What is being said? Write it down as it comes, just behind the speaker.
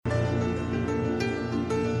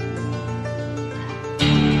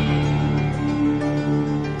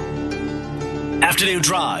Afternoon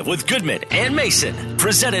Drive with Goodman and Mason,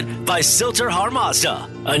 presented by Silter Har Mazda.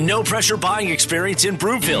 A no-pressure buying experience in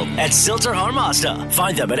Broomfield at Silter Har Mazda.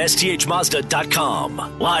 Find them at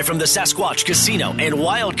sthmazda.com. Live from the Sasquatch Casino and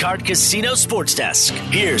Wildcard Casino Sports Desk,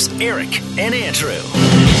 here's Eric and Andrew.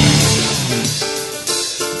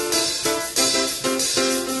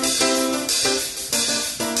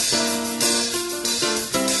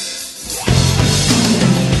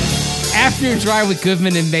 Afternoon Drive with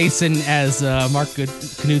Goodman and Mason, as Mark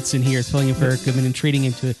Knudsen here is filling in for Eric Goodman and treating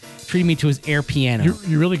me to his air piano.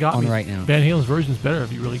 You really got me right now. Van Halen's version is better.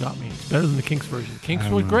 If you really got me, it's better than the Kinks version. Kinks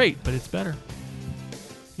was great, but it's better.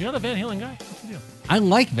 You're not a Van Halen guy. What's the deal? I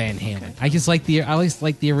like Van Halen. Okay. I always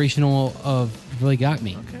like the original of You Really Got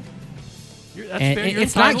Me. Okay, that's and fair.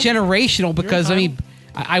 It's not generational because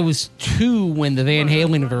I was 2 when the Van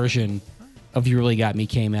Halen version of You Really Got Me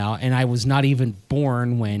came out, and I was not even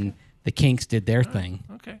born when the Kinks did their thing.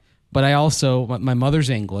 Okay. But I also, my mother's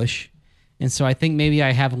English, and so I think maybe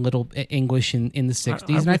I have a little English in the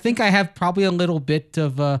 60s, and I think I have probably a little bit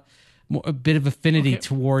of a bit of affinity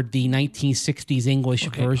toward the 1960s English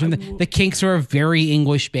version. The Kinks are a very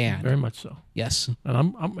English band. Very much so. Yes.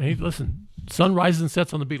 And hey, listen, sun rises and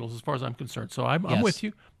sets on the Beatles as far as I'm concerned, so I'm with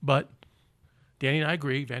you, but Danny and I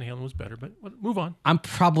agree Van Halen was better, but move on. I'm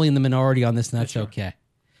probably in the minority on this, and that's okay.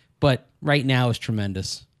 But right now is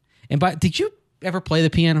tremendous. And did you ever play the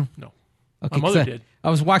piano? No. Okay, my mother did. I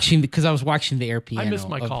was watching the air piano. I missed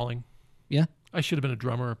my calling. Yeah? I should have been a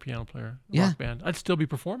drummer or a piano player, rock band. I'd still be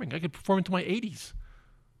performing. I could perform into my 80s.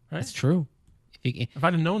 Right? That's true. If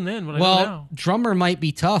I'd have known then what I know now. Drummer might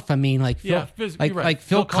be tough. I mean, like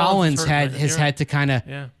Phil Collins has had to kind of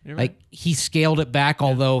he scaled it back,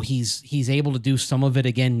 although he's able to do some of it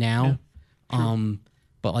again now. Yeah,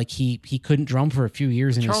 but like he couldn't drum for a few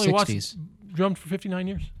years in Charlie his 60s. Watts drummed for 59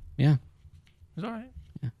 years. Yeah. It's all right.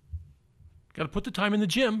 Yeah. Got to put the time in the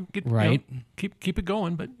gym. Right. Keep it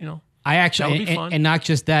going, but I actually and not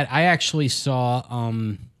just that. I actually saw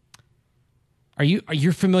Are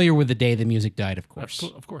you familiar with the day the music died, of course?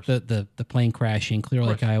 Of course. The plane crash in Clear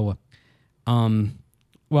Lake, Iowa.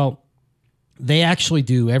 Well, they actually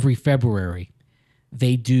do every February.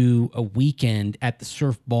 They do a weekend at the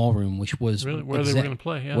Surf Ballroom, which was really where they were going to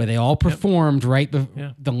play, where they all performed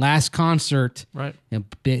the last concert. Right.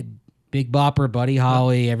 Big Bopper, Buddy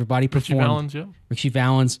Holly, everybody performed. Richie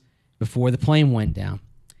Valens before the plane went down.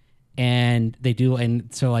 And they do,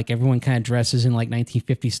 and so like everyone kind of dresses in like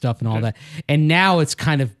 1950s stuff and all that. And now it's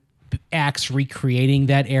kind of acts recreating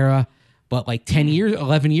that era. But like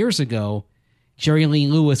 11 years ago, Jerry Lee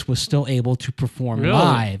Lewis was still able to perform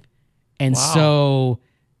live. And so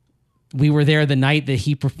we were there the night that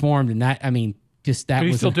he performed, and could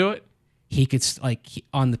he still do it? He could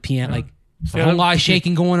on the piano, a whole lot of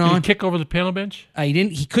shaking going on. Did he kick over the piano bench? He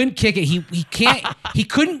didn't. He couldn't kick it. He can't. He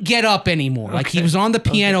couldn't get up anymore. Okay. Like he was on the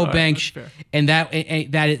piano bench, and that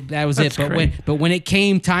was it. But when it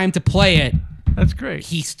came time to play it, that's great.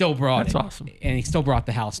 He still brought it. That's awesome. And he still brought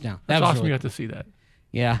the house down. That's was awesome. Really You got to see that.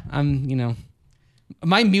 Yeah,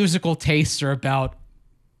 my musical tastes are about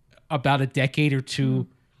a decade or two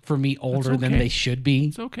for me older than they should be.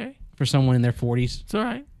 It's okay for someone in their 40s. It's all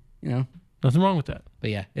right. Nothing wrong with that. But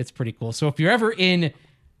yeah, it's pretty cool. So if you're ever in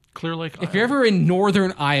Clear Lake, if you're ever in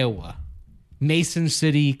northern Iowa, Mason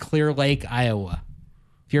City, Clear Lake, Iowa,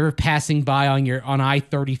 if you're ever passing by on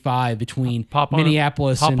I-35 between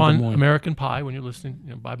Minneapolis and Des Moines, pop on American Pie when you're listening.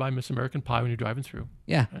 Bye Miss American Pie when you're driving through.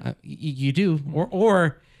 Yeah, right? You do.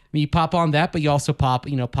 Or you pop on that, but you also pop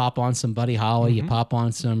on some Buddy Holly. You pop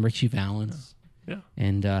on some Richie Valens. Yeah.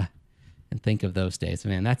 And think of those days,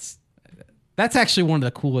 man. That's actually one of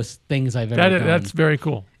the coolest things I've ever done. That's very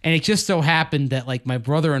cool. And it just so happened that like my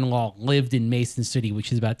brother-in-law lived in Mason City,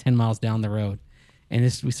 which is about 10 miles down the road. And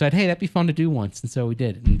we said, hey, that'd be fun to do once. And so we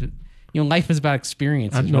did. And life is about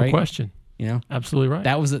experiences, no right? question. Absolutely right.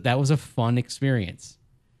 That was a fun experience.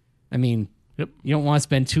 I mean, you don't want to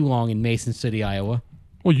spend too long in Mason City, Iowa.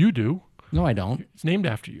 Well, you do. No, I don't. It's named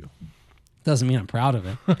after you. Doesn't mean I'm proud of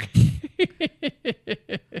it.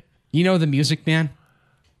 Okay. You know The Music Man?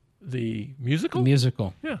 The musical? The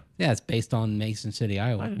musical. Yeah. Yeah, it's based on Mason City,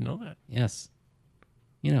 Iowa. I didn't know that. Yes.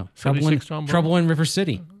 Trouble in River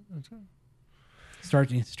City. That's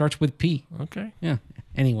right. Starts with P. Okay. Yeah.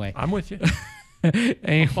 Anyway. I'm with you.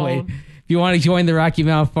 Anyway, if you want to join the Rocky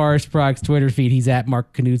Mountain Forest Products Twitter feed, he's at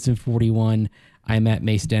Mark Knudsen 41. I'm at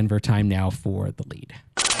Mace Denver. Time now for the lead.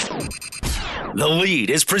 The Lead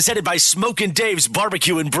is presented by Smokin' Dave's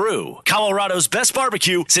Barbecue and Brew, Colorado's best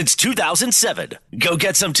barbecue since 2007. Go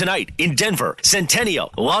get some tonight in Denver,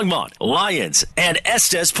 Centennial, Longmont, Lyons, and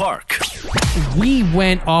Estes Park. We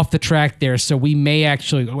went off the track there, so we may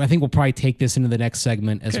actually, I think we'll probably take this into the next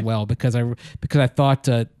segment as well, because I thought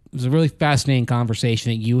it was a really fascinating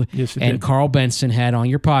conversation that you and Carl Benson had on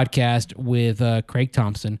your podcast with Craig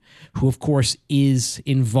Thompson, who, of course, is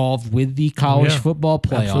involved with the college football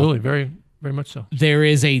playoff. Absolutely, very, very much so. There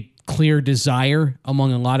is a clear desire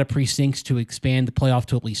among a lot of precincts to expand the playoff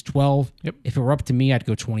to at least 12. Yep. If it were up to me, I'd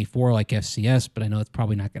go 24 like FCS, but I know it's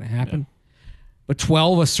probably not going to happen. Yeah. But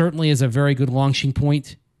 12 certainly is a very good launching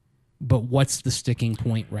point. But what's the sticking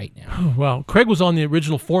point right now? Well, Craig was on the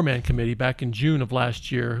original four-man committee back in June of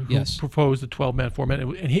last year who proposed the 12-man format.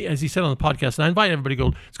 And he, as he said on the podcast, and I invite everybody to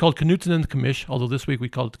go, it's called Knutson and the Commish, although this week we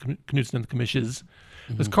call it Knutson and the Commishes.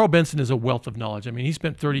 Because Carl Benson is a wealth of knowledge. I mean, he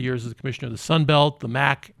spent 30 years as the commissioner of the Sun Belt, the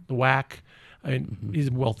MAC, the WAC. I mean, he's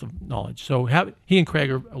a wealth of knowledge. So he and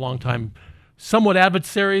Craig are a long time somewhat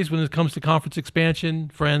adversaries when it comes to conference expansion,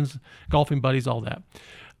 friends, golfing buddies, all that.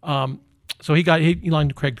 So he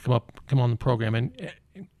lined Craig to come on the program, and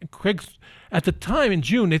Craig, at the time in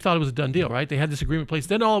June, they thought it was a done deal, right? They had this agreement in place.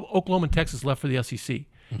 Then all of Oklahoma and Texas left for the SEC,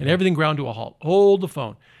 and everything ground to a halt. Hold the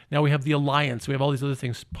phone. Now we have the alliance. We have all these other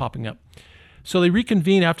things popping up. So they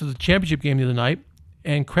reconvened after the championship game the other night,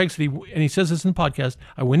 and Craig said, and he says this in the podcast,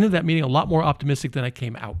 I went into that meeting a lot more optimistic than I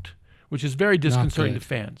came out, which is very disconcerting to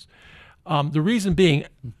fans. The reason being,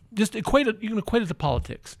 you can equate it to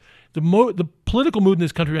politics. The political mood in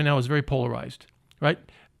this country right now is very polarized, right?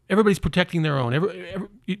 Everybody's protecting their own.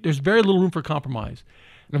 There's very little room for compromise.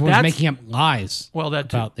 Everyone's making up lies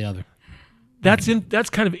about the other. That's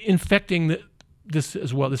kind of infecting this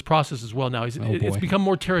as well. This process as well now. It's become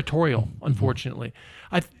more territorial, unfortunately.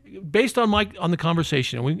 Based on the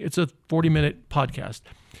conversation, it's a 40-minute podcast.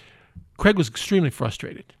 Craig was extremely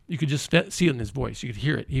frustrated. You could just see it in his voice. You could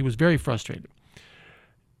hear it. He was very frustrated.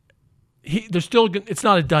 It's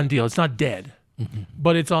not a done deal. It's not dead,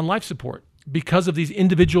 but it's on life support because of these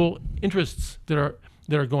individual interests that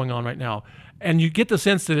are going on right now. And you get the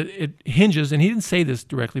sense that it hinges, and he didn't say this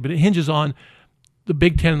directly, but it hinges on the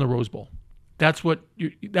Big Ten and the Rose Bowl. That's the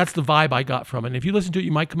vibe I got from it. And if you listen to it,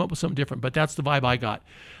 you might come up with something different, but that's the vibe I got.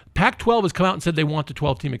 Pac-12 has come out and said they want the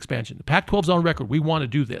 12-team expansion. The Pac-12's on record. We want to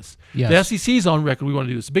do this. Yes. The SEC's on record. We want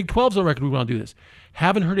to do this. The Big 12's on record. We want to do this.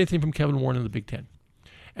 Haven't heard anything from Kevin Warren in the Big Ten.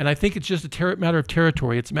 And I think it's just a matter of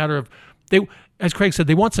territory. It's a matter of, as Craig said,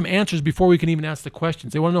 they want some answers before we can even ask the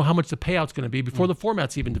questions. They want to know how much the payout's going to be before the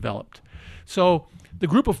format's even developed. So the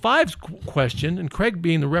Group of Five's question, and Craig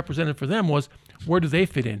being the representative for them, was where do they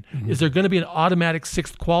fit in? Is there going to be an automatic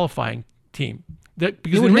sixth qualifying team? Because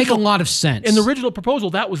it would make a lot of sense. In the original proposal,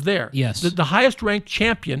 that was there. Yes. The highest-ranked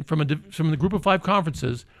champion from the Group of Five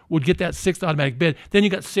conferences would get that sixth automatic bid. Then you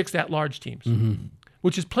got six at-large teams.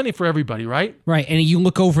 Which is plenty for everybody, right? Right, and you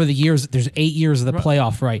look over the years, there's 8 years of the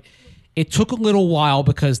playoff, right? It took a little while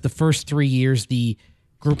because the first 3 years, the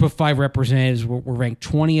Group of Five representatives were ranked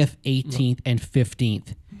 20th, 18th, and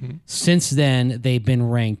 15th. Since then, they've been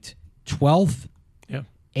ranked 12th,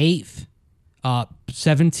 8th,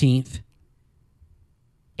 17th,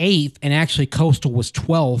 8th, and actually Coastal was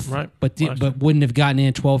 12th, but wouldn't have gotten in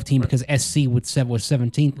a 12 team because SC was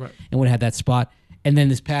 17th and would have had that spot. And then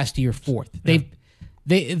this past year, 4th.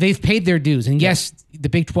 They've paid their dues. And yes, the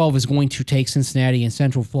Big 12 is going to take Cincinnati and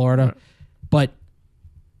Central Florida, but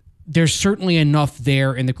there's certainly enough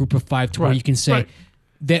there in the Group of Five to where you can say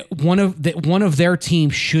that one of their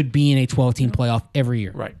teams should be in a 12-team playoff every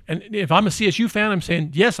year. Right. And if I'm a CSU fan, I'm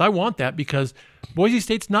saying, yes, I want that because Boise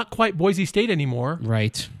State's not quite Boise State anymore.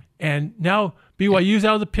 Right. And now BYU's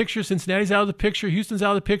out of the picture, Cincinnati's out of the picture, Houston's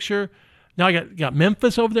out of the picture. Now I got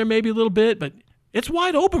Memphis over there maybe a little bit, but it's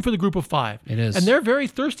wide open for the Group of Five. It is. And they're very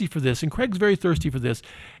thirsty for this, and Craig's very thirsty for this,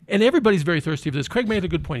 and everybody's very thirsty for this. Craig made a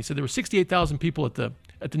good point. He said there were 68,000 people at the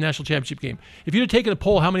national championship game. If you'd have taken a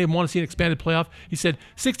poll, how many of them want to see an expanded playoff? He said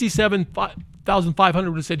 67,500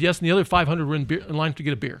 would have said yes, and the other 500 were in line to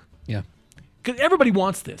get a beer. Yeah. Because everybody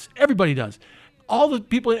wants this. Everybody does. All the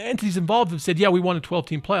people and entities involved have said, yeah, we want a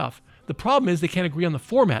 12-team playoff. The problem is they can't agree on the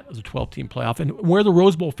format of the 12-team playoff and where the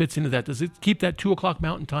Rose Bowl fits into that. Does it keep that 2 o'clock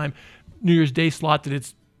Mountain Time New Year's Day slot that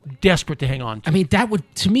it's desperate to hang on to? I mean, that would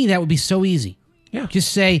be so easy. Yeah.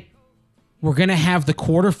 Just say, we're going to have the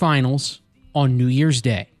quarterfinals on New Year's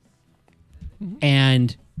Day.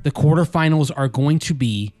 And the quarterfinals are going to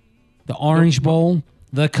be the Orange Bowl,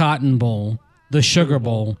 the Cotton Bowl, the Sugar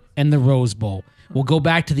Bowl, and the Rose Bowl. We'll go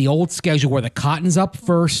back to the old schedule where the Cotton's up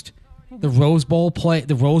first, the Rose Bowl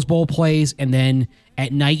plays, and then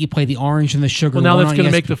At night, you play the Orange and the Sugar. Well, now that's going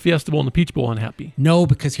to make the Fiesta Bowl and the Peach Bowl unhappy. No,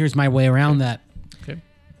 because here's my way around that. Okay.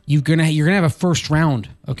 You're gonna have a first round.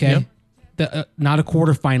 Okay. Yep. Not a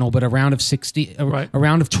quarterfinal, but a round of 60. A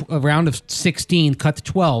round of 16 cut to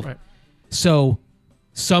 12. Right. So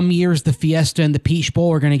some years the Fiesta and the Peach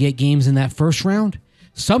Bowl are going to get games in that first round.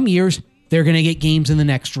 Some years they're going to get games in the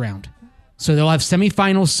next round. So they'll have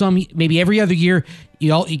semifinals. Maybe every other year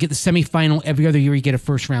you get the semifinal. Every other year you get a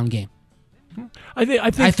first round game.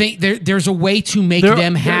 I think there's a way to make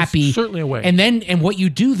them happy. There's certainly a way. And what you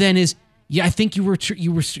do then is, I think you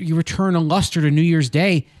return a luster to New Year's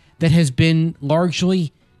Day that has been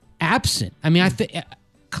largely absent. I mean,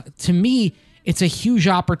 to me, it's a huge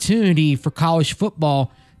opportunity for college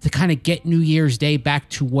football to kind of get New Year's Day back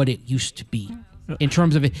to what it used to be. In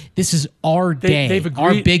terms of it, this is our day,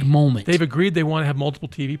 our big moment. They've agreed they want to have multiple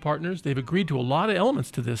TV partners. They've agreed to a lot of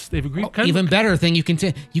elements to this. They've agreed. Better thing, you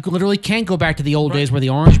literally can't go back to the old days where the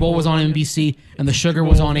Orange Bowl was on NBC and the Sugar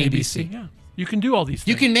was on ABC. Yeah, you can do all these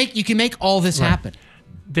things. You can make all this happen.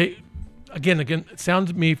 Again, it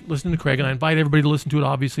sounds to me, listening to Craig, and I invite everybody to listen to it,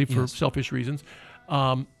 obviously, for selfish reasons.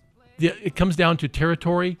 It comes down to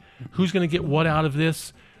territory. Who's going to get what out of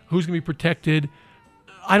this? Who's going to be protected?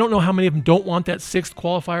 I don't know how many of them don't want that sixth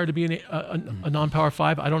qualifier to be a non-Power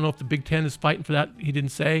 5. I don't know if the Big Ten is fighting for that. He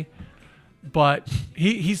didn't say. But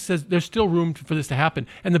he says there's still room for this to happen.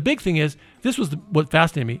 And the big thing is, this was what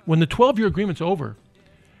fascinated me. When the 12-year agreement's over,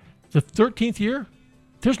 the 13th year,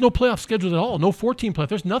 there's no playoff scheduled at all. No 14 playoff.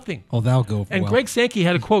 There's nothing. Oh, that'll go And Greg Sankey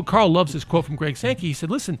had a quote. Carl loves this quote from Greg Sankey. He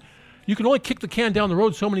said, listen, you can only kick the can down the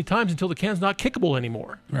road so many times until the can's not kickable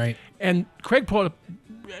anymore. Right. And Craig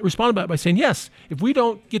responded by saying, yes, if we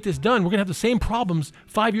don't get this done, we're going to have the same problems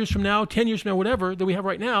 5 years from now, 10 years from now, whatever, that we have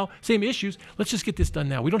right now, same issues. Let's just get this done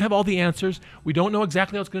now. We don't have all the answers. We don't know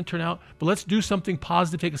exactly how it's going to turn out, but let's do something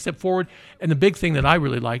positive, take a step forward. And the big thing that I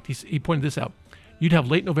really liked, he pointed this out, you'd have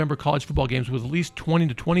late November college football games with at least 20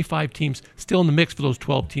 to 25 teams still in the mix for those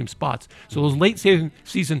 12-team spots. So those late season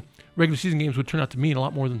regular season games would turn out to mean a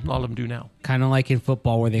lot more than a lot of them do now. Kind of like in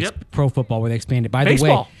football, where pro football, where they expanded. By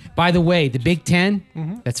the way, the Big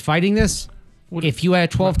Ten that's fighting this, if you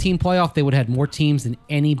had a 12-team playoff, they would have had more teams than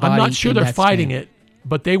anybody. I'm not sure they're fighting it,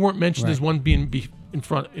 but they weren't mentioned as one being in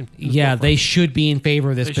front. They should be in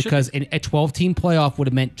favor of this because a 12-team playoff would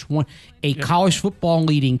have meant college football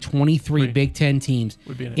leading 23 Big Ten teams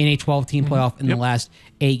in a 12-team playoff in the last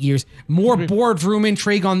 8 years. More boardroom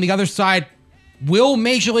intrigue on the other side. Will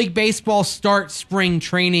Major League Baseball start spring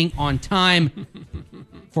training on time?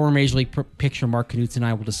 Former Major League pitcher Mark Knutson and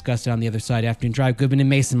I will discuss it on the other side. Afternoon Drive, Goodman and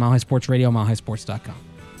Mason, Mile High Sports Radio, milehighsports.com.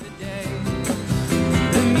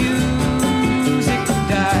 The music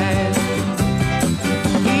died.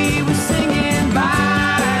 He was singing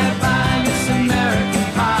bye bye Miss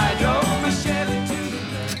American Pie. Drove a Chevy to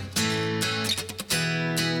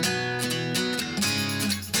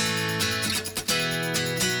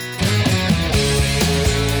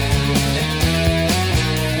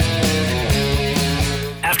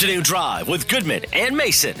Afternoon Drive with Goodman and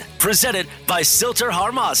Mason, presented by Silter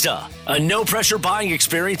Har Mazda. A no-pressure buying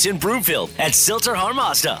experience in Broomfield at Silter Har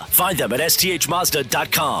Mazda. Find them at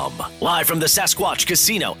sthmazda.com. Live from the Sasquatch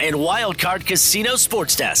Casino and Wildcard Casino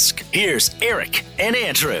Sports Desk, here's Eric and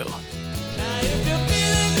Andrew.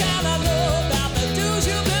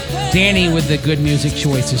 Danny with the good music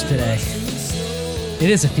choices today. It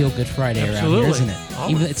is a feel-good Friday around here, isn't it?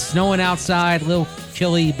 Even it's snowing outside, a little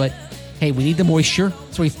chilly, but hey, we need the moisture,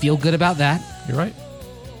 so we feel good about that. You're right.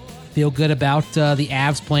 Feel good about the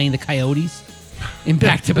Avs playing the Coyotes in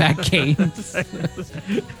back-to-back games.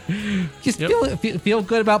 Just feel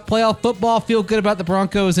good about playoff football. Feel good about the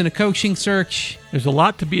Broncos in a coaching search. There's a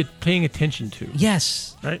lot to be paying attention to.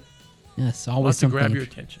 Yes. Right? Yes, always something to grab your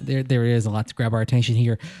attention. There is a lot to grab our attention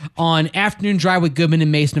here on Afternoon Drive with Goodman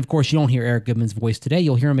and Mason. Of course, you don't hear Eric Goodman's voice today.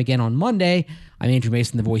 You'll hear him again on Monday. I'm Andrew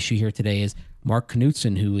Mason. The voice you hear today is Mark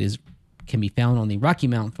Knutson, who can be found on the Rocky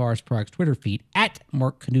Mountain Forest Products Twitter feed at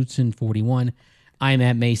Mark Knutson41. I'm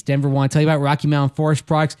at Mace Denver. Want to tell you about Rocky Mountain Forest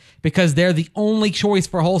Products because they're the only choice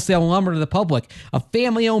for wholesale lumber to the public. A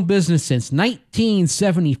family-owned business since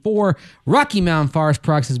 1974, Rocky Mountain Forest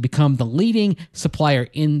Products has become the leading supplier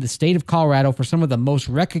in the state of Colorado for some of the most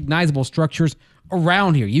recognizable structures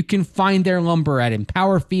around here. You can find their lumber at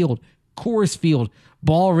Empower Field, Coors Field,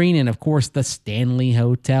 Ball Arena, and of course the Stanley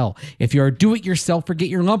Hotel. If you're a do-it-yourselfer, get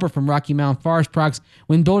your lumber from Rocky Mountain Forest Products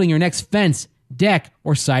when building your next fence, deck,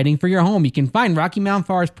 or siding for your home. You can find Rocky Mountain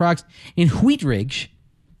Forest Products in Wheat Ridge,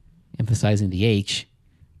 emphasizing the H,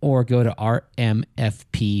 or go to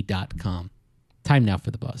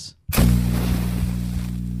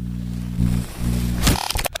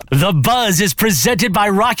The Buzz is presented by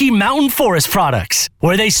Rocky Mountain Forest Products,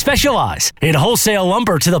 where they specialize in wholesale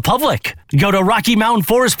lumber to the public. Go to Rocky Mountain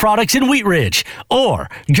Forest Products in Wheat Ridge or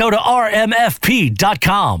go to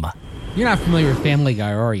rmfp.com. You're not familiar with Family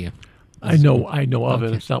Guy, are you? I know of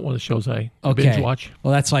it. It's not one of the shows I binge watch.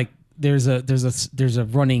 Well, that's like there's a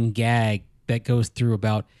running gag that goes through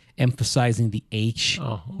about emphasizing the H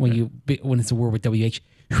when it's a word with WH.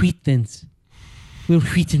 Wheatons. Will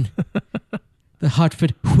Wheaton. The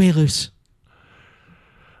Hartford Whalers.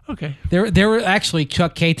 Okay. There were actually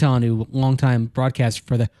Chuck Caton, who longtime broadcaster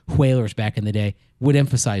for the Whalers back in the day, would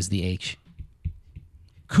emphasize the H.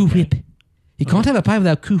 Cool Whip. You can't have a pie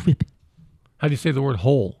without Cool Whip. How do you say the word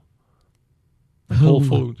whole? Whole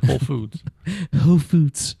Foods. Whole Foods. Whole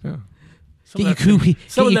Foods. Yeah. Get your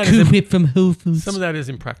Cool Whip from Whole Foods. Some of that is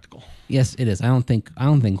impractical. Yes, it is. I don't think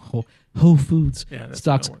Whole Foods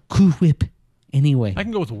stocks Cool Whip. Anyway, I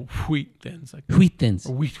can go with Wheat Thins. Wheat Thins.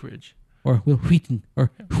 Or Wheat Ridge. Or Wheaton. Or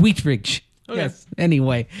Wheat Ridge. Okay. Yes.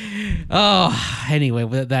 Anyway.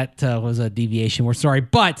 That was a deviation. We're sorry.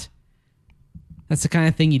 But that's the kind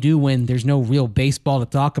of thing you do when there's no real baseball to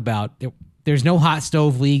talk about. There's no hot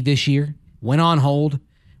stove league this year. Went on hold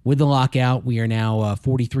with the lockout. We are now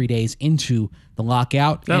 43 days into the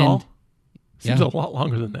lockout. Is that all? Seems a lot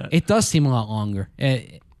longer than that. It does seem a lot longer.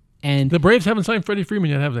 And the Braves haven't signed Freddie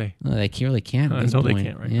Freeman yet, have they? They really can't. I know they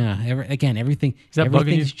can't right now.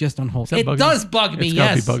 Everything's just on hold. It does bug me,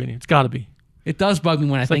 yes. It's got to be bugging you. It's got to be. It does bug me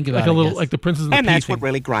when I think about it. Like the Princess and the Pea. And that's what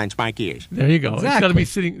really grinds my gears. There you go. Exactly. It's got to be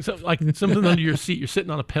sitting, like something under your seat. You're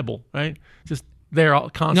sitting on a pebble, right? Just there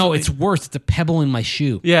constantly. No, it's worse. It's a pebble in my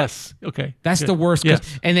shoe. Yes. Okay. That's the worst. Yes.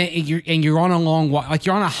 And then you're on a long walk, like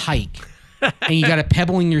you're on a hike, and you got a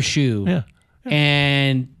pebble in your shoe. Yeah.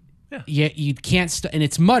 And you can't and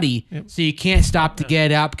it's muddy, so you can't stop to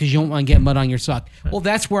get out because you don't want to get mud on your sock. Well,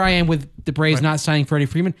 that's where I am with the Braves not signing Freddie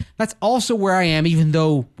Freeman. That's also where I am, even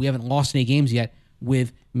though we haven't lost any games yet,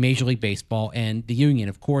 with Major League Baseball and the union.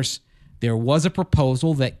 Of course, there was a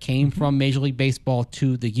proposal that came from Major League Baseball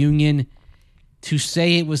to the union to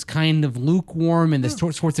say it was kind of lukewarm and the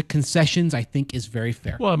sorts of concessions, I think, is very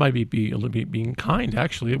fair. Well, it might be a little bit being kind,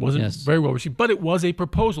 actually. It wasn't very well received, but it was a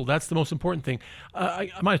proposal. That's the most important thing. I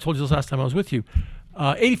might have told you this last time I was with you.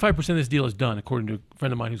 85% of this deal is done, according to a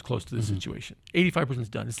friend of mine who's close to this situation. 85% is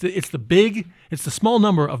done. It's the small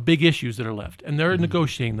number of big issues that are left, and they're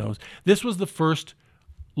negotiating those. This was the first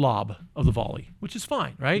lob of the volley, which is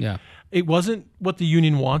fine, right? Yeah. It wasn't what the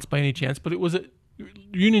union wants by any chance, but it was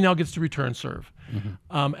the union now gets to return serve.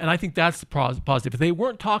 And I think that's the positive. If they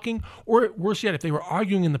weren't talking, or worse yet, if they were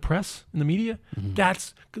arguing in the press, in the media,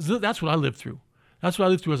 that's what I lived through. That's what I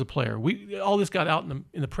lived through as a player. All this got out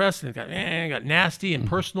in the press, and it got nasty and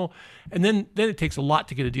personal. And then it takes a lot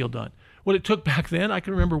to get a deal done. What it took back then, I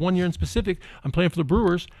can remember one year in specific, I'm playing for the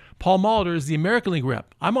Brewers. Paul Molitor is the American League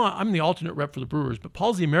rep. I'm the alternate rep for the Brewers, but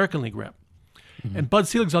Paul's the American League rep. And Bud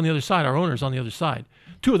Selig's on the other side, our owner's on the other side.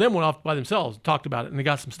 Two of them went off by themselves, talked about it, and they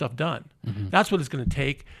got some stuff done. That's what it's going to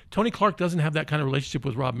take. Tony Clark doesn't have that kind of relationship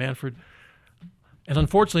with Rob Manfred. And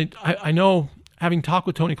unfortunately, I know, having talked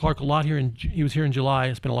with Tony Clark a lot he was here in July,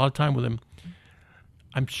 I spent a lot of time with him,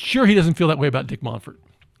 I'm sure he doesn't feel that way about Dick Monfort.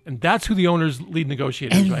 And that's who the owner's lead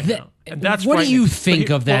negotiator is right now. And that's what do you think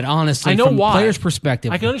of that, honestly, I know from why. a player's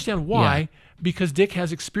perspective? I can understand why, because Dick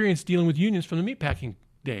has experience dealing with unions from the meatpacking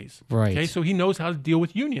days. Right. Okay, so he knows how to deal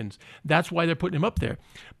with unions. That's why they're putting him up there.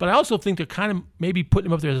 But I also think they're kind of maybe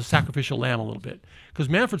putting him up there as a sacrificial lamb a little bit, because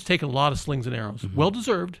Manfred's taken a lot of slings and arrows,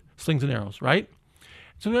 well-deserved slings and arrows, right?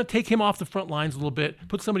 So we're going to take him off the front lines a little bit,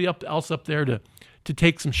 put somebody else up there to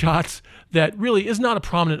take some shots that really is not a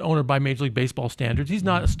prominent owner by Major League Baseball standards. He's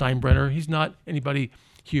not a Steinbrenner. He's not anybody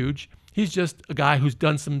huge. He's just a guy who's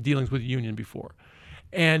done some dealings with the union before.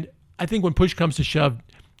 And I think when push comes to shove,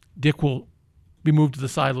 Dick will be moved to the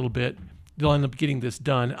side a little bit. They'll end up getting this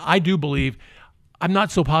done. I do believe, I'm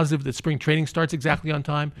not so positive that spring training starts exactly on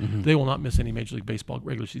time. They will not miss any Major League Baseball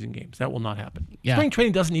regular season games. That will not happen. Yeah. Spring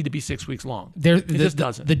training doesn't need to be 6 weeks long. It just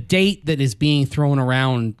doesn't. The date that is being thrown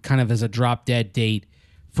around kind of as a drop-dead date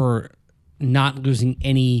for not losing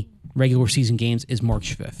any regular season games is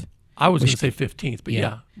March 5th. I was going to say 15th, but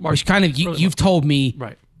March. Which kind of, you've told me,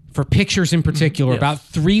 right, for pictures in particular, yes, about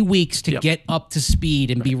 3 weeks to get up to speed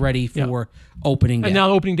and be ready for opening day. And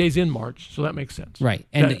now opening day's in March, so that makes sense. Right.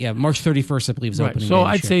 And March 31st, I believe, is opening day. So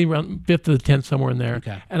I'd say around 5th to the 10th, somewhere in there.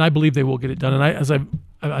 Okay. And I believe they will get it done. And as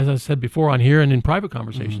I said before on here and in private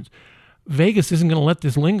conversations, Vegas isn't going to let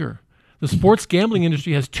this linger. The sports gambling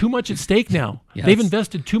industry has too much at stake now. Yes. They've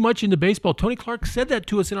invested too much into baseball. Tony Clark said that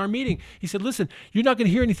to us in our meeting. He said, listen, you're not going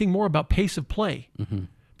to hear anything more about pace of play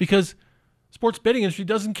because sports betting industry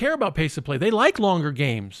doesn't care about pace of play. They like longer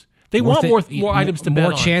games. They want more items to bet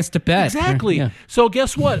on. More chance to bet. Exactly. Yeah. So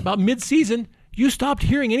guess what? About mid-season, you stopped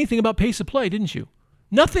hearing anything about pace of play, didn't you?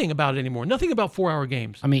 Nothing about it anymore. Nothing about 4-hour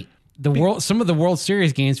games. I mean, some of the World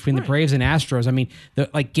Series games between the Braves and Astros. I mean,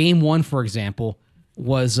 like Game 1, for example,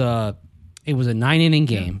 was it was a 9-inning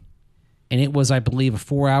game, and it was, I believe, a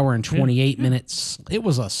 4-hour and 28 minutes. It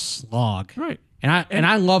was a slog. Right. And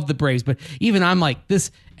I love the Braves, but even I'm like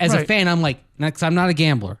this as a fan. I'm like, because I'm not a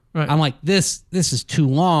gambler. Right. I'm like, this is too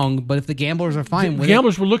long. But if the gamblers are fine with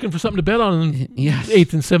gamblers were looking for something to bet on in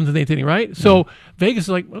 8th and 7th and 8th inning, right? So Vegas is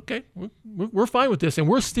like, okay, we're fine with this, and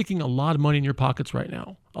we're sticking a lot of money in your pockets right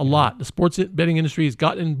now. A lot. The sports betting industry has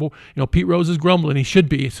gotten, Pete Rose is grumbling. He should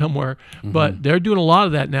be somewhere, but they're doing a lot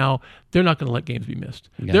of that now. They're not going to let games be missed.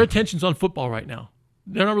 Yeah. Their attention's on football right now.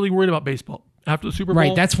 They're not really worried about baseball. After the Super Bowl.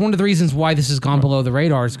 Right, that's one of the reasons why this has gone below the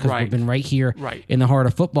radars, because we've been right here in the heart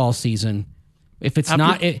of football season. If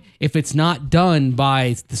it's not done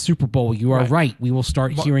by the Super Bowl, you are right. We will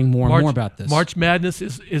start hearing more and more about this. March Madness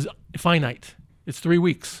is finite. It's 3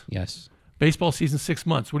 weeks. Yes. Baseball season 6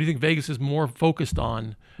 months. What do you think Vegas is more focused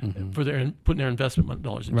on for putting their investment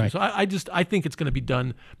dollars into? Right. So I think it's going to be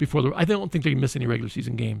done before I don't think they miss any regular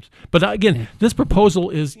season games. But again, this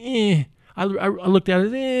proposal is I looked at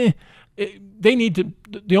it. They need to.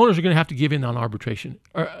 The owners are going to have to give in on arbitration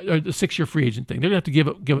or the 6-year free agent thing. They're going to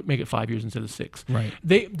have to make it 5 years instead of 6. Right.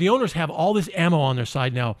 The owners have all this ammo on their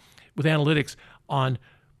side now with analytics on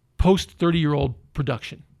post 30-year-old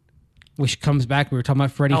production. Which comes back. We were talking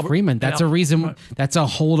about Freddie Freeman. That's a reason. Right. That's a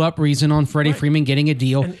hold-up reason on Freddie Freeman getting a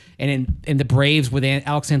deal. And the Braves with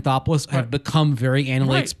Alex Anthopoulos have become very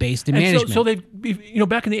analytics-based in management. So they,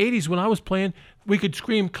 back in the 80s when I was playing, we could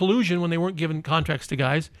scream collusion when they weren't giving contracts to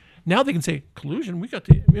guys. Now they can say collusion. We got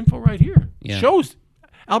the info right here. Yeah. Shows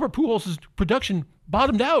Albert Pujols' production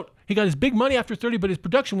bottomed out. He got his big money after 30, but his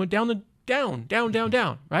production went down.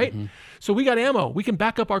 Right. So we got ammo. We can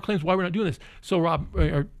back up our claims why we're not doing this.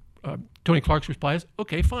 So Tony Clark's reply is,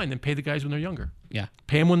 okay, fine, then pay the guys when they're younger. Yeah.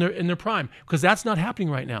 Pay them when they're in their prime, because that's not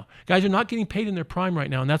happening right now. Guys are not getting paid in their prime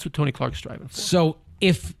right now, and that's what Tony Clark's striving for. So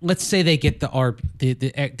if, let's say they get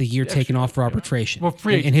the year taken off for arbitration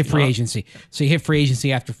and hit free agency. So you hit free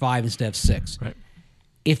agency after 5 instead of 6. Right.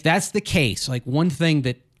 If that's the case, like one thing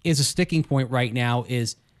that is a sticking point right now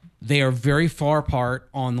is they are very far apart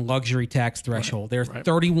on the luxury tax threshold. They're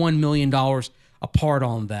 $31 million apart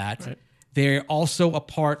on that. Right. They're also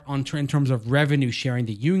apart in terms of revenue sharing.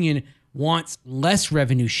 The union wants less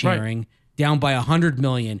revenue sharing, down by $100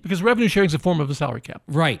 million. Because revenue sharing is a form of a salary cap.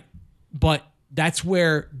 Right. But that's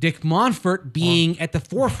where Dick Monfort, being at the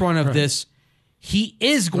forefront of this, he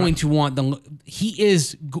is going to want he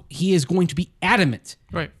is going to be adamant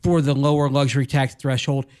for the lower luxury tax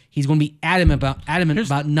threshold. He's going to be adamant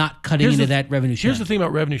about not cutting into that revenue sharing. Here's the thing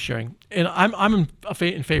about revenue sharing, and I'm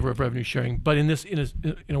in favor of revenue sharing, but in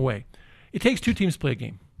a way, it takes 2 teams to play a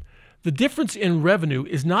game. The difference in revenue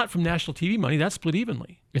is not from national TV money. That's split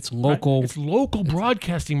evenly. It's local. It's local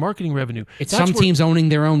broadcasting, marketing revenue. It's some teams owning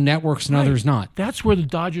their own networks and others not. That's where the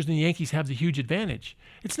Dodgers and the Yankees have the huge advantage.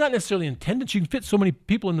 It's not necessarily attendance. You can fit so many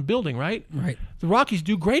people in the building, right? Right. The Rockies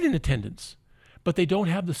do great in attendance, but they don't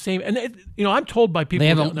have the same. And I'm told by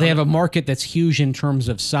people they have a market that's huge in terms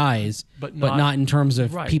of size, but not in terms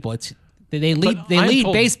of people. It's They lead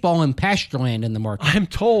baseball in pastureland in the market. I'm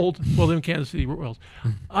told, they're in Kansas City Royals.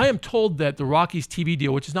 I am told that the Rockies TV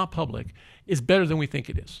deal, which is not public, is better than we think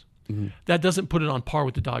it is. Mm-hmm. That doesn't put it on par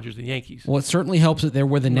with the Dodgers and Yankees. Well, it certainly helps that they're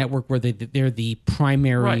with the network where they're the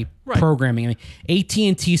primary programming. I mean,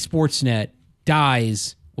 AT&T Sportsnet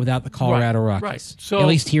dies without the Colorado Rockies. Right. So, at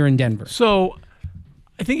least here in Denver. So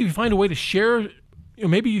I think if you find a way to share,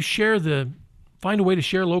 find a way to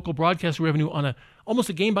share local broadcast revenue on almost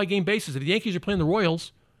a game-by-game basis. If the Yankees are playing the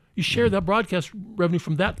Royals, you share that broadcast revenue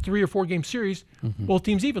from that 3 or 4 game series, both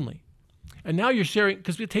teams evenly. And now you're sharing,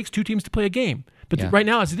 because it takes 2 teams to play a game. But right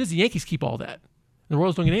now, as it is, the Yankees keep all that. The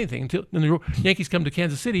Royals don't get anything until then the Yankees come to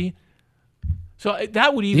Kansas City. So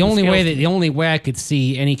that would even the only way I could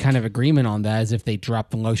see any kind of agreement on that is if they drop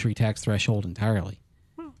the luxury tax threshold entirely.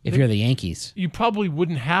 If you're the Yankees, you probably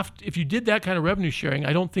wouldn't have to. If you did that kind of revenue sharing,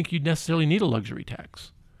 I don't think you'd necessarily need a luxury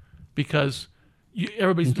tax, because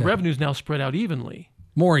everybody's revenue is now spread out evenly.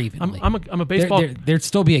 More evenly. I'm a baseball. There'd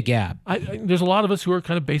still be a gap. There's a lot of us who are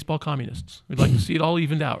kind of baseball communists. We'd like to see it all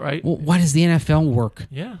evened out, right? Well, why does the NFL work?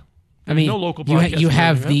 Yeah. I mean, no local you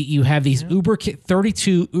have these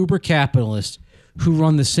 32 uber capitalists who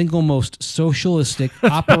run the single most socialistic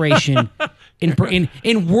operation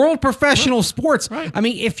in world professional sports. Right. I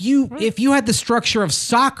mean, if you had the structure of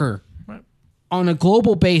soccer on a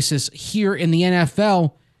global basis here in the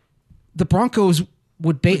NFL, the Broncos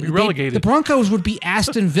would be relegated. The Broncos would be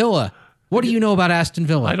Aston Villa. What do you know about Aston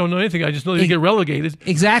Villa? I don't know anything. I just know they get relegated.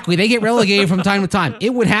 Exactly. They get relegated from time to time.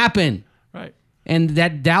 It would happen. Right. And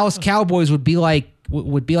that Dallas Cowboys would be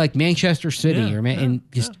like Manchester City and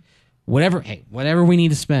just whatever. Hey, whatever we need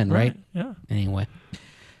to spend, right? Yeah. Anyway.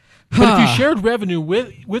 But if you shared revenue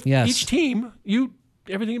with each team,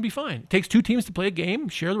 everything would be fine. It takes 2 teams to play a game,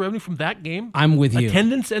 share the revenue from that game. I'm with you.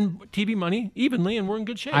 Attendance and TV money evenly, and we're in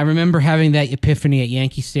good shape. I remember having that epiphany at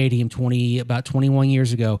Yankee Stadium about 21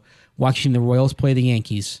 years ago, watching the Royals play the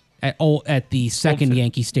Yankees at the second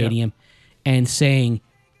Yankee Stadium, and saying,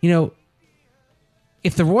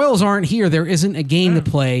 if the Royals aren't here, there isn't a game to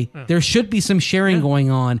play. Yeah. There should be some sharing going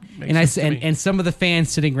on. And some of the fans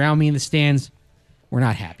sitting around me in the stands were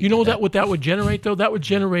not happy. You know what that would generate, though? That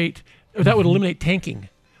would eliminate tanking,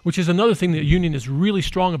 which is another thing that the union is really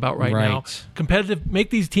strong about right now. Competitive, make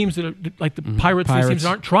these teams that are like the Pirates. These teams that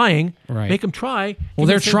aren't trying, make them try. Well,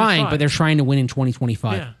 they're trying, but they're trying to win in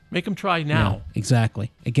 2025. Yeah, make them try now. Yeah,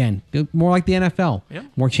 exactly. Again, more like the NFL. Yeah.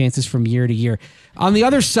 More chances from year to year. On the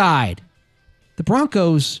other side, the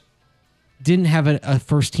Broncos didn't have a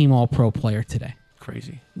first-team All-Pro player today.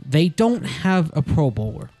 Crazy. They don't have a Pro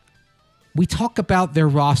Bowler. We talk about their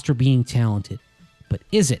roster being talented, but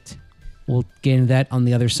is it? We'll get into that on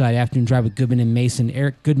the other side. Afternoon Drive with Goodman and Mason.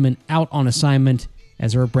 Eric Goodman out on assignment.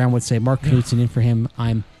 As Earl Brown would say, Mark Knudsen in for him.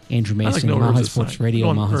 I'm Andrew Mason. Mile High Sports Radio.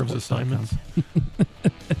 Irv's assignments.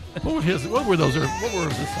 What were his assignments?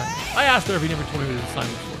 I asked her if he never told me his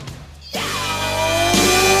assignments were.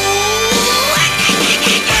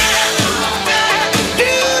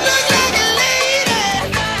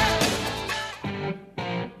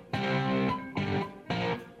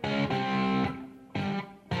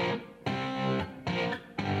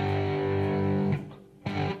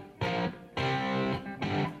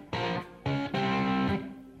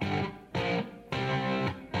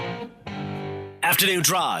 Afternoon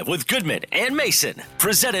Drive with Goodman and Mason,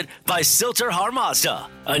 presented by Silter Har Mazda.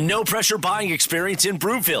 A no-pressure buying experience in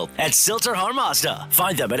Broomfield at Silter Har Mazda.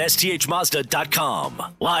 Find them at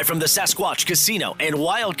sthmazda.com. Live from the Sasquatch Casino and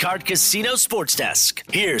Wildcard Casino Sports Desk,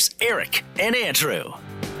 here's Eric and Andrew.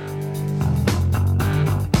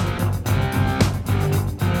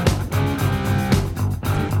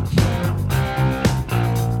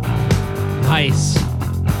 Nice.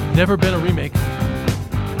 Never been a remake.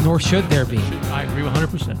 Nor should there be. I agree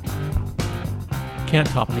 100%. Can't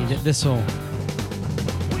top it. This will.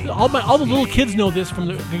 All the little kids know this from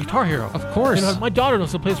the Guitar Hero. Of course. My daughter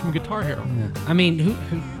knows the plays from Guitar Hero. Yeah. I mean, who?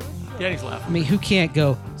 Daddy's laughing. I mean, who can't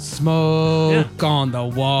go smoke on the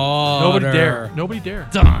water? Nobody dare.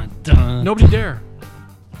 Dun dun. Nobody dare.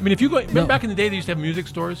 I mean, if you go remember back in the day, they used to have music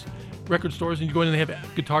stores, record stores, and you go in and they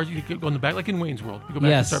have guitars. You could go in the back, like in Wayne's World. You go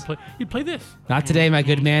back and start playing. You'd play this. Not today, my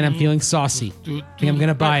good man. I'm feeling saucy. I think I'm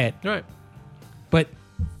gonna buy it. Right.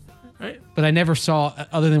 But I never saw,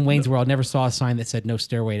 other than Wayne's World, never saw a sign that said no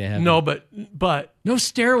stairway to heaven. No, but no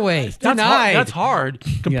stairway. That's hard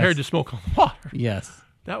compared to Smoke on the Water. Yes.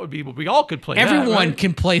 That would be, but we all could play Everyone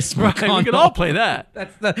can play Smoke on the Water. We could all play that.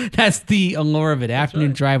 That's the allure of it.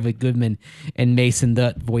 Afternoon Drive with Goodman and Mason.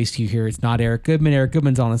 The voice you hear is not Eric Goodman. Eric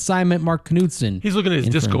Goodman's on assignment. Mark Knudsen. He's looking at his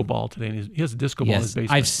disco ball today, and he has a disco ball in his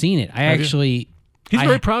basement. I've seen it. He's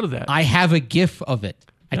very proud of that. I have a GIF of it.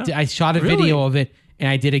 Yeah. I shot a video of it, and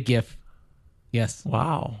I did a GIF. Yes.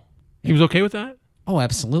 Wow. He was okay with that? Oh,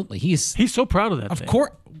 absolutely. He's so proud of that thing. Of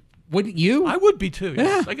course. Wouldn't you? I would be too.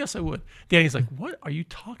 Yes. I guess I would. Danny's like, what are you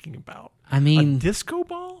talking about? I mean, a disco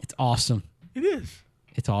ball? It's awesome. It is.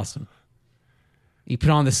 It's awesome. You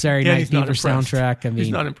put on the Saturday Night Fever soundtrack. I mean, he's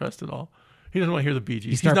not impressed at all. He doesn't want to hear the Bee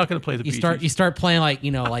Gees. He's not going to play the Bee Gees. You start playing like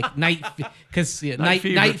Night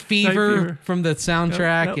Fever from the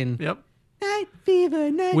soundtrack Night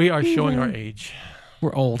Fever. We are showing our age.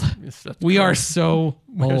 We're old. We are so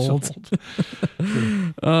old.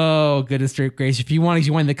 Oh, goodness gracious. If you want to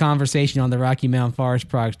join the conversation on the Rocky Mountain Forest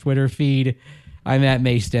Products Twitter feed, I'm at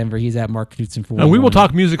Mace Denver. He's at Mark Knudsen for. And we will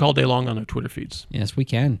talk music all day long on our Twitter feeds. Yes, we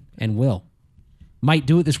can and will. Might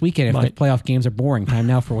do it this weekend if the playoff games are boring. Time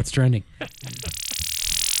now for What's Trending.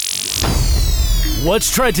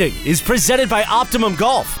 What's Trending is presented by Optimum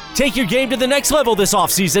Golf. Take your game to the next level this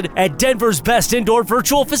offseason at Denver's best indoor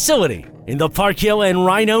virtual facility in the Park Hill and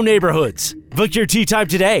Rhino neighborhoods. Book your tee time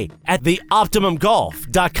today at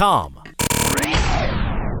theoptimumgolf.com.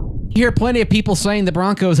 You hear plenty of people saying the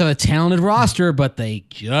Broncos have a talented roster, but they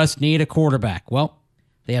just need a quarterback. Well,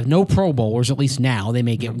 they have no Pro Bowlers, at least now. They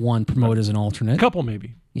may get one promoted as an alternate. A couple,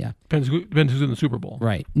 maybe. Yeah. Depends who's in the Super Bowl.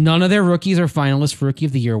 Right. None of their rookies are finalists for Rookie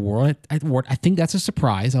of the Year award. I think that's a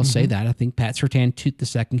surprise. I'll say that. I think Pat Surtain the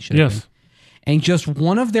second should have been. and just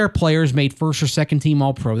one of their players made first or second team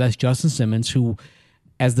All-Pro. That's Justin Simmons, who,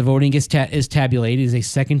 as the voting is tabulated, is a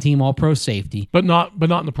second team All-Pro safety, but not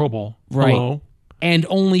in the Pro Bowl. Right. Hello. And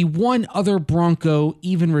only one other Bronco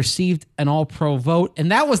even received an All-Pro vote,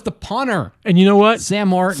 and that was the punter. And you know what? Sam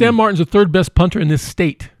Martin. Sam Martin's the third best punter in this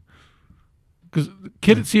state. Because the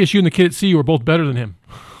kid at CSU and the kid at CU are both better than him.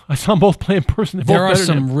 I saw them both play in person. There are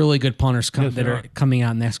some really good punters that are coming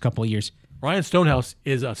out in the next couple of years. Ryan Stonehouse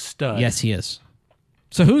is a stud. Yes, he is.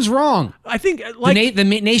 So who's wrong? I think the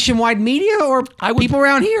nationwide media or people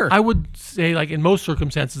around here? I would say, like, in most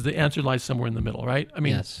circumstances, the answer lies somewhere in the middle, right? I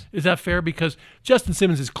mean, Is that fair? Because Justin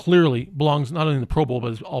Simmons belongs not only in the Pro Bowl,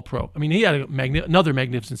 but is All-Pro. I mean, he had another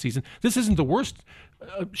magnificent season. This isn't the worst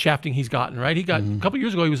shafting he's gotten, right? He got a couple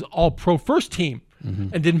years ago, he was All-Pro first team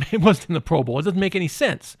and wasn't in the Pro Bowl. It doesn't make any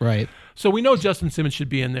sense. Right. So we know Justin Simmons should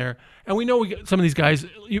be in there. And we know some of these guys,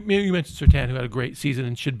 you mentioned Surtain, who had a great season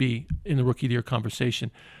and should be in the Rookie of the Year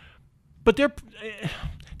conversation. But to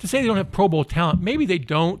say they don't have Pro Bowl talent, maybe they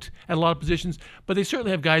don't at a lot of positions, but they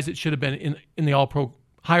certainly have guys that should have been in the All-Pro,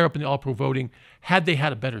 higher up in the All-Pro voting, had they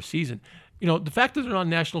had a better season. You know, the fact that they're on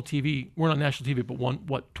national TV, weren't on national TV,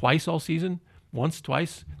 but twice all season? Once,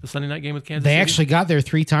 twice? The Sunday night game with Kansas City? They actually got there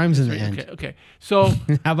 3 times in the end. Okay. So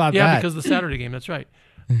how about that? Yeah, because of the Saturday game, that's right.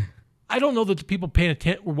 I don't know that the people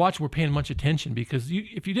were paying much attention, because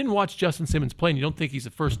if you didn't watch Justin Simmons play and you don't think he's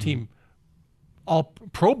a first team All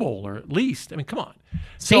Pro Bowler at least, I mean, come on.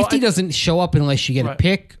 Safety doesn't show up unless you get a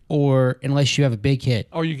pick or unless you have a big hit.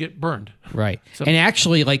 Or you get burned. Right. And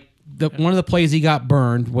actually, like, one of the plays he got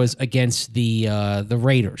burned was against the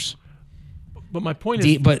Raiders. But my point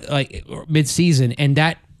is... But like mid-season, and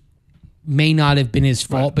that may not have been his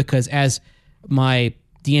fault, because as my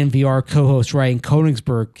DNVR co-host Ryan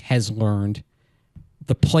Koenigsberg has learned,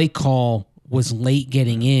 the play call was late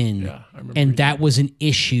getting in, and that was an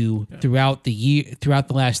issue throughout the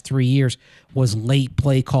last 3 years, was late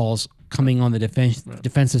play calls coming on the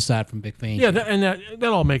defensive side from Vic Fangio. Yeah, that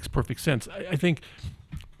all makes perfect sense. I think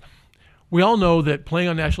we all know that playing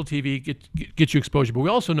on national TV gets you exposure, but we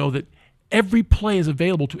also know that every play is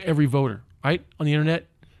available to every voter, right, on the internet,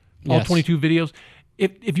 all 22 videos.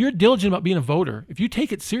 If you're diligent about being a voter, if you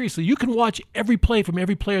take it seriously, you can watch every play from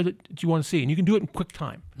every player that you want to see, and you can do it in quick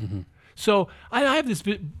time. Mm-hmm. So I have this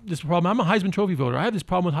problem. I'm a Heisman Trophy voter. I have this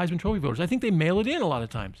problem with Heisman Trophy voters. I think they mail it in a lot of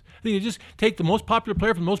times. I think they just take the most popular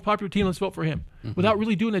player from the most popular team, let's vote for him, without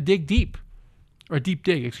really doing a deep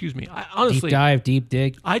dig. Excuse me. Honestly, deep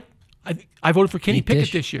dig. I voted for Kenny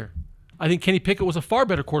Pickett this year. I think Kenny Pickett was a far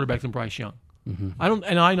better quarterback than Bryce Young. Mm-hmm.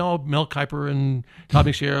 I know Mel Kiper and Todd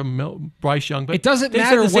McSherry, Bryce Young, but it doesn't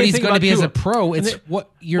matter what he's going to be as a pro. It's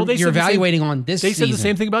what you're evaluating on this season. They said the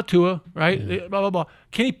same thing about Tua, right? Yeah. Blah, blah, blah.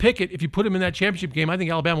 Kenny Pickett, if you put him in that championship game, I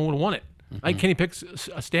think Alabama would have won it. I think Kenny Pickett's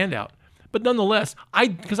a standout. But nonetheless,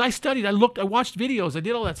 because I studied, I looked, I watched videos, I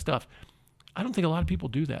did all that stuff. I don't think a lot of people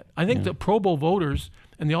do that. I think the Pro Bowl voters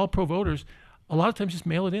and the All-Pro voters, a lot of times just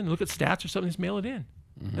mail it in. They look at stats or something, just mail it in.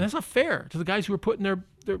 And that's not fair to the guys who are putting their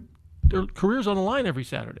careers on the line every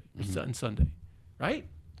Saturday and Sunday, right?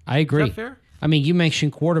 I agree. Is that fair? I mean, you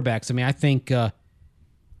mentioned quarterbacks. I mean, I think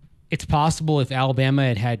it's possible if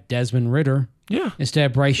Alabama had Desmond Ridder instead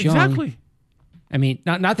of Bryce Young. Exactly. I mean,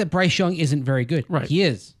 not that Bryce Young isn't very good. Right. He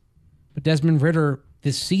is. But Desmond Ridder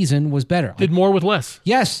this season was better. Did more with less.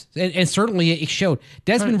 Yes, and certainly it showed.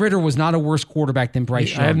 Desmond Ridder was not a worse quarterback than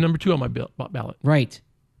Bryce Young. I have number 2 on my ballot. Right.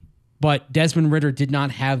 But Desmond Ridder did not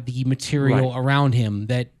have the material around him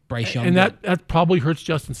that Bryce Young did. And that probably hurts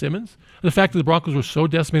Justin Simmons. The fact that the Broncos were so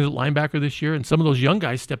decimated at linebacker this year, and some of those young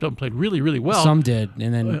guys stepped up and played really, really well. Some did,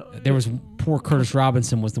 and then there was poor Curtis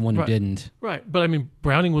Robinson was the one who didn't. Right, but I mean,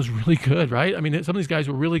 Browning was really good, right? I mean, some of these guys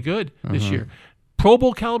were really good this year. Pro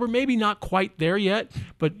Bowl caliber, maybe not quite there yet,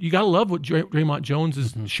 but you got to love what Draymond Jones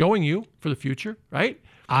is showing you for the future, right?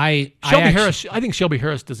 I think Shelby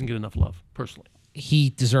Harris doesn't get enough love, personally. He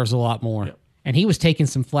deserves a lot more. Yeah. And he was taking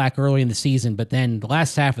some flack early in the season, but then the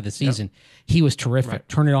last half of the season, he was terrific. Right.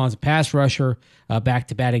 Turned it on as a pass rusher, back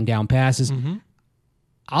to batting down passes.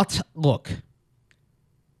 Look,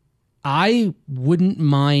 I wouldn't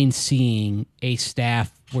mind seeing a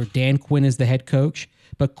staff where Dan Quinn is the head coach,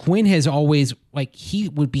 but Quinn has always, he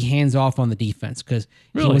would be hands off on the defense because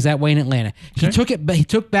he was that way in Atlanta. Okay. He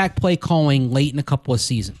took back play calling late in a couple of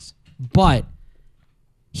seasons, but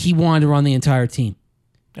he wanted to run the entire team.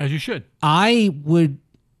 As you should. I would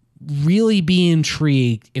really be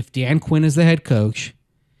intrigued if Dan Quinn is the head coach,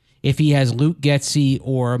 if he has Luke Getsy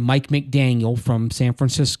or Mike McDaniel from San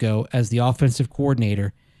Francisco as the offensive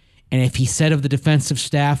coordinator, and if he said of the defensive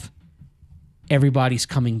staff, everybody's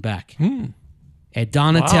coming back. Ed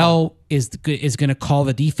Donatel is going to call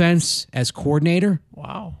the defense as coordinator.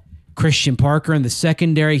 Wow. Christian Parker in the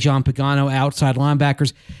secondary, John Pagano outside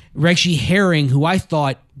linebackers. Reggie Herring, who I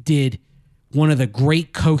thought did one of the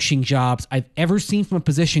great coaching jobs I've ever seen from a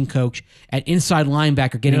position coach at inside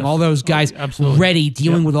linebacker, getting all those guys ready,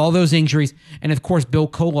 dealing with all those injuries. And, of course, Bill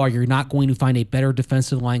Kolar, you're not going to find a better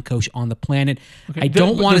defensive line coach on the planet. Okay. I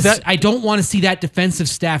don't want to see that defensive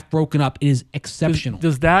staff broken up. It is exceptional.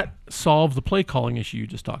 Does that solve the play calling issue you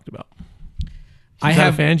just talked about? Is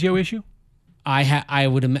that a Fangio issue? I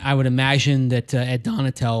would imagine that Ed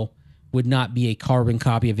Donatel would not be a carbon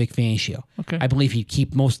copy of Vic Fangio. Okay. I believe he'd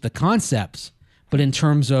keep most of the concepts, but in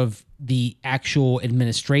terms of the actual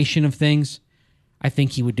administration of things, I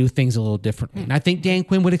think he would do things a little differently. And I think Dan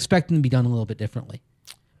Quinn would expect them to be done a little bit differently.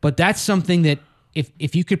 But that's something that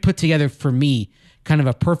if you could put together for me kind of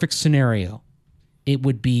a perfect scenario, it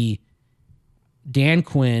would be Dan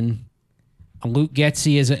Quinn, Luke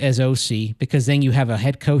Getsy as OC, because then you have a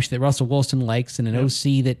head coach that Russell Wilson likes and an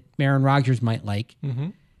OC that Aaron Rodgers might like. Mm-hmm.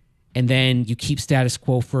 And then you keep status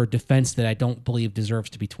quo for a defense that I don't believe deserves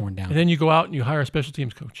to be torn down. And then you go out and you hire a special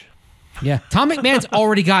teams coach. Yeah. Tom McMahon's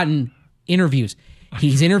already gotten interviews.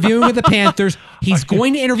 He's interviewing with the Panthers. He's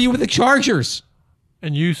going to interview with the Chargers.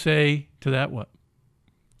 And you say to that what?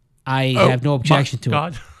 I have no objection to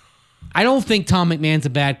it. I don't think Tom McMahon's a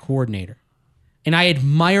bad coordinator. And I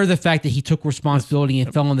admire the fact that he took responsibility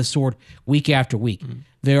and fell on the sword week after week. Mm-hmm.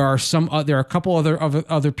 There are a couple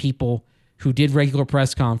other people who did regular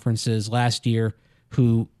press conferences last year,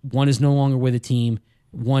 who one is no longer with the team,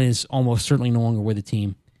 one is almost certainly no longer with the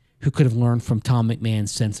team, who could have learned from Tom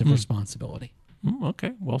McMahon's sense of responsibility.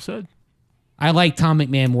 Okay, well said. I like Tom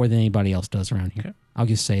McMahon more than anybody else does around here. Okay. I'll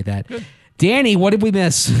just say that. Good. Danny, what did we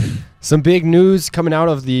miss? Some big news coming out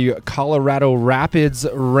of the Colorado Rapids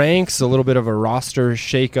ranks. A little bit of a roster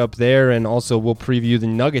shakeup there, and also we'll preview the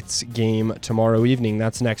Nuggets game tomorrow evening.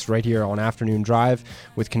 That's next right here on Afternoon Drive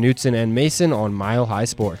with Knutson and Mason on Mile High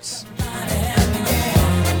Sports.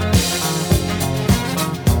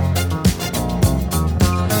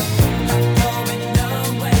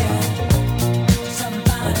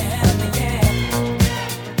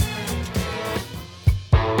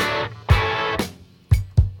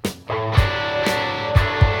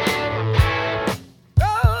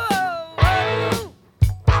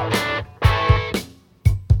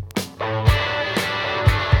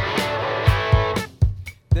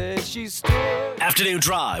 Afternoon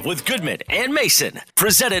Drive with Goodman and Mason,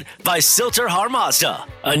 presented by Silter Har Mazda.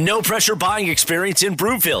 A no-pressure buying experience in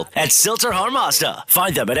Broomfield at Silter Har Mazda.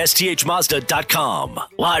 Find them at sthmazda.com.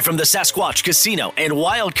 Live from the Sasquatch Casino and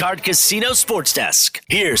Wildcard Casino Sports Desk,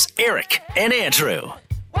 here's Eric and Andrew.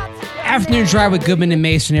 Afternoon Drive with Goodman and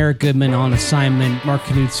Mason. Eric Goodman on assignment. Mark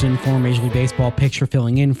Knutson, former Major League Baseball pitcher,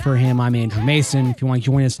 filling in for him. I'm Andrew Mason. If you want to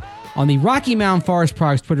join us on the Rocky Mountain Forest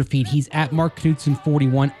Products Twitter feed, he's at Mark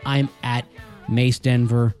Knutson41. I'm at Mace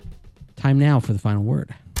Denver. Time now for the final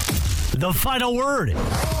word. The final word.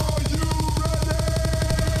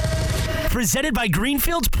 Presented by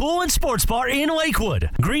Greenfield's Pool and Sports Bar in Lakewood.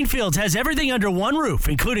 Greenfield's has everything under one roof,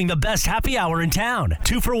 including the best happy hour in town.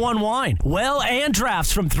 2-for-1 wine, well, and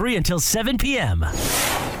drafts from 3 until 7 p.m.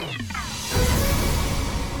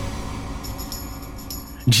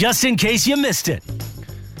 Just in case you missed it.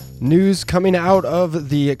 News coming out of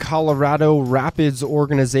the Colorado Rapids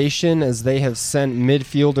organization as they have sent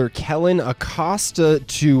midfielder Kellyn Acosta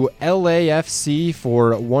to LAFC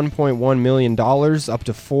for $1.1 million, up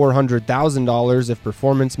to $400,000 if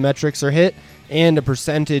performance metrics are hit, and a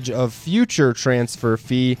percentage of future transfer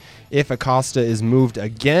fee if Acosta is moved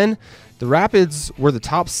again. The Rapids were the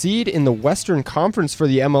top seed in the Western Conference for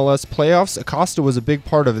the MLS playoffs. Acosta was a big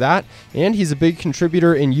part of that, and he's a big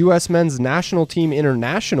contributor in U.S. men's national team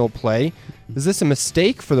international play. Is this a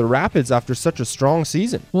mistake for the Rapids after such a strong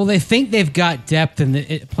season? Well, they think they've got depth and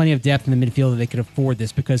plenty of depth in the midfield that they could afford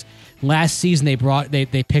this, because last season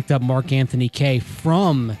they picked up Mark Anthony Kaye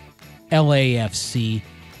from LAFC,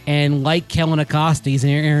 and like Kellyn Acosta, he's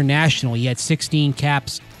an international. He had 16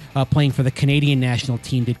 caps playing for the Canadian national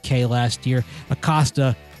team, did Kaye last year.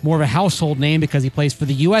 Acosta, more of a household name because he plays for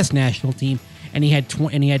the U.S. national team, and he had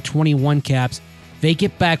 21 caps. They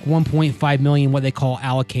get back $1.5 million, what they call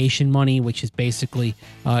allocation money, which is basically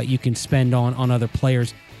you can spend on other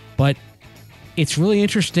players. But it's really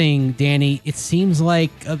interesting, Danny. It seems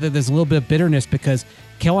like there's a little bit of bitterness because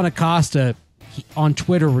Kellyn Acosta on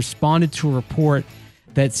Twitter responded to a report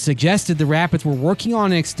that suggested the Rapids were working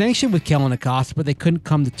on an extension with Kellyn Acosta, but they couldn't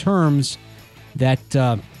come to terms. That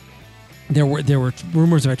there were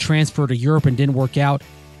rumors of a transfer to Europe and didn't work out.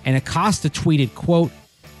 And Acosta tweeted, quote,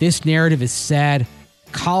 "This narrative is sad.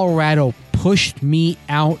 Colorado pushed me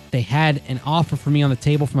out. They had an offer for me on the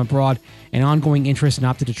table from abroad and ongoing interest and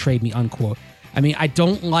opted to trade me, unquote. I mean, I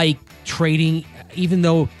don't like trading, even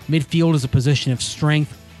though midfield is a position of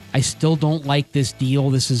strength. I still don't like this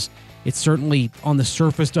deal. It certainly on the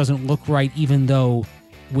surface doesn't look right, even though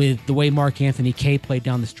with the way Mark Anthony Kaye played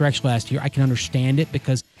down the stretch last year, I can understand it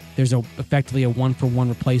because there's effectively a one-for-one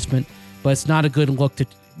replacement, but it's not a good look to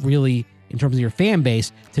really, in terms of your fan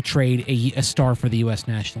base, to trade a star for the U.S.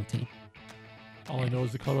 national team. All I know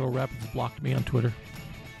is the Colorado Rapids blocked me on Twitter.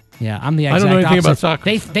 Yeah, I'm the exact I don't know anything opposite. about soccer.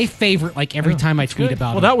 They favorite like every time I tweet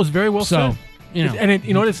about it. Well, that was very well said. You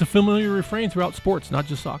know, it's a familiar refrain throughout sports, not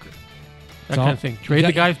just soccer. That kind of thing. Trade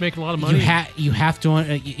the guys making a lot of money. You have to,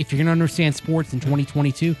 if you're going to understand sports in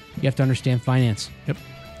 2022, you have to understand finance. Yep.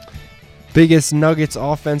 Biggest Nuggets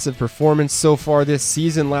offensive performance so far this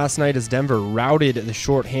season last night as Denver routed the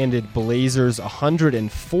shorthanded Blazers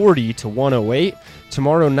 140-108.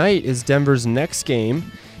 Tomorrow night is Denver's next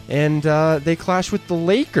game, and they clash with the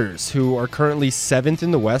Lakers, who are currently 7th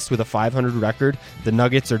in the West with a .500 record. The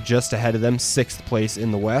Nuggets are just ahead of them, 6th place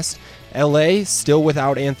in the West. LA, still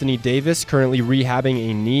without Anthony Davis, currently rehabbing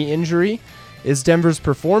a knee injury. Is Denver's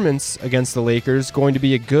performance against the Lakers going to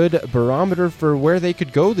be a good barometer for where they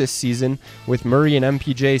could go this season, with Murray and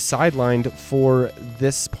MPJ sidelined for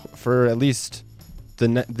at least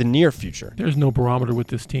the near future? There's no barometer with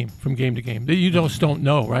this team from game to game. You just don't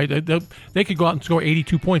know, right? They could go out and score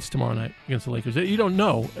 82 points tomorrow night against the Lakers. You don't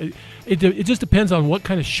know. It just depends on what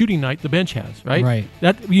kind of shooting night the bench has, right? Right.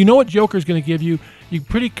 You know what Joker's going to give you.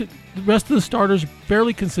 The rest of the starters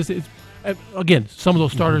fairly consistent. Again, some of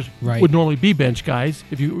those starters would normally be bench guys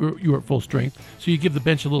if you were at full strength, so you give the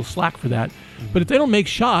bench a little slack for that. But if they don't make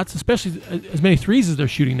shots, especially as many threes as they're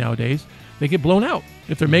shooting nowadays, they get blown out.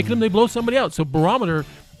 If they're making them, they blow somebody out. So barometer,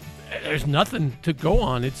 there's nothing to go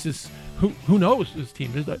on. It's just who knows this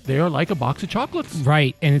team. They are like a box of chocolates.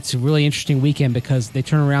 Right, and it's a really interesting weekend because they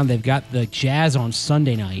turn around. They've got the Jazz on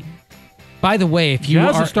Sunday night. By the way, if you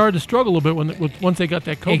Jazz have started to struggle a little bit once they got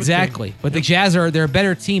that COVID thing. But the Jazz they're a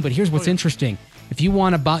better team. But here's what's interesting: if you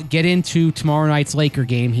want to get into tomorrow night's Laker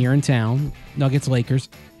game here in town, Nuggets Lakers,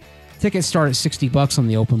 tickets start at $60 on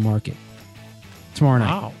the open market tomorrow night.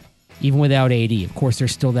 Wow! Even without AD, of course,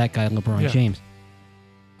 there's still that guy, LeBron James,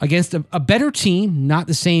 against a better team, not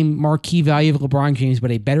the same marquee value of LeBron James, but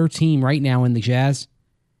a better team right now in the Jazz.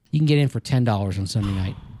 You can get in for $10 on Sunday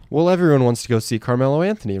night. Well, everyone wants to go see Carmelo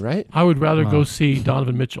Anthony, right? I would rather go see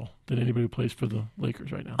Donovan Mitchell than anybody who plays for the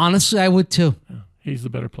Lakers right now. Honestly, I would too. Yeah, he's the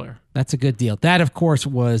better player. That's a good deal. That, of course,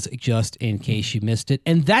 was just in case you missed it.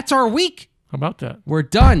 And that's our week. How about that? We're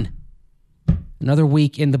done. Another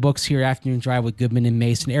week in the books here, Afternoon Drive with Goodman and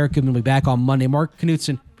Mason. Eric Goodman will be back on Monday. Mark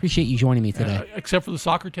Knutson, appreciate you joining me today. Except for the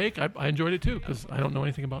soccer take, I enjoyed it too because I don't know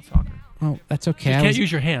anything about soccer. Oh, that's okay. You can't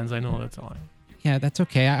use your hands. I know that's all. Yeah, that's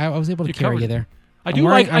okay. I was able to carry you there. I'm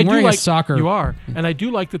wearing a soccer. You are, and I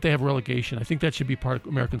do like that they have relegation. I think that should be part of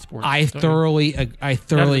American sports. I thoroughly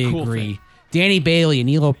agree. Thing. Danny Bailey and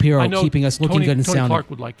Elo Piro keeping us looking good and sounding. Tony Clark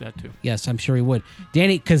would like that too. Yes, I'm sure he would.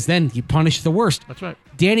 Danny, because then you punish the worst. That's right.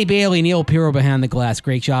 Danny Bailey and Elo Piro behind the glass.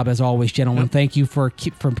 Great job as always, gentlemen. Yep. Thank you for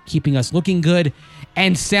keeping us looking good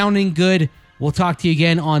and sounding good. We'll talk to you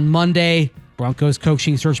again on Monday. Broncos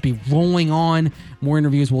coaching search be rolling on. More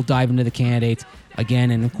interviews. We'll dive into the candidates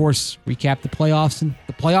again, and of course recap the playoffs and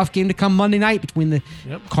the playoff game to come Monday night between the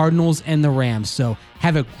Cardinals and the Rams. So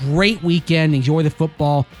have a great weekend. Enjoy the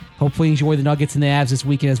football. Hopefully enjoy the Nuggets and the Avs this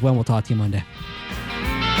weekend as well. We'll talk to you Monday.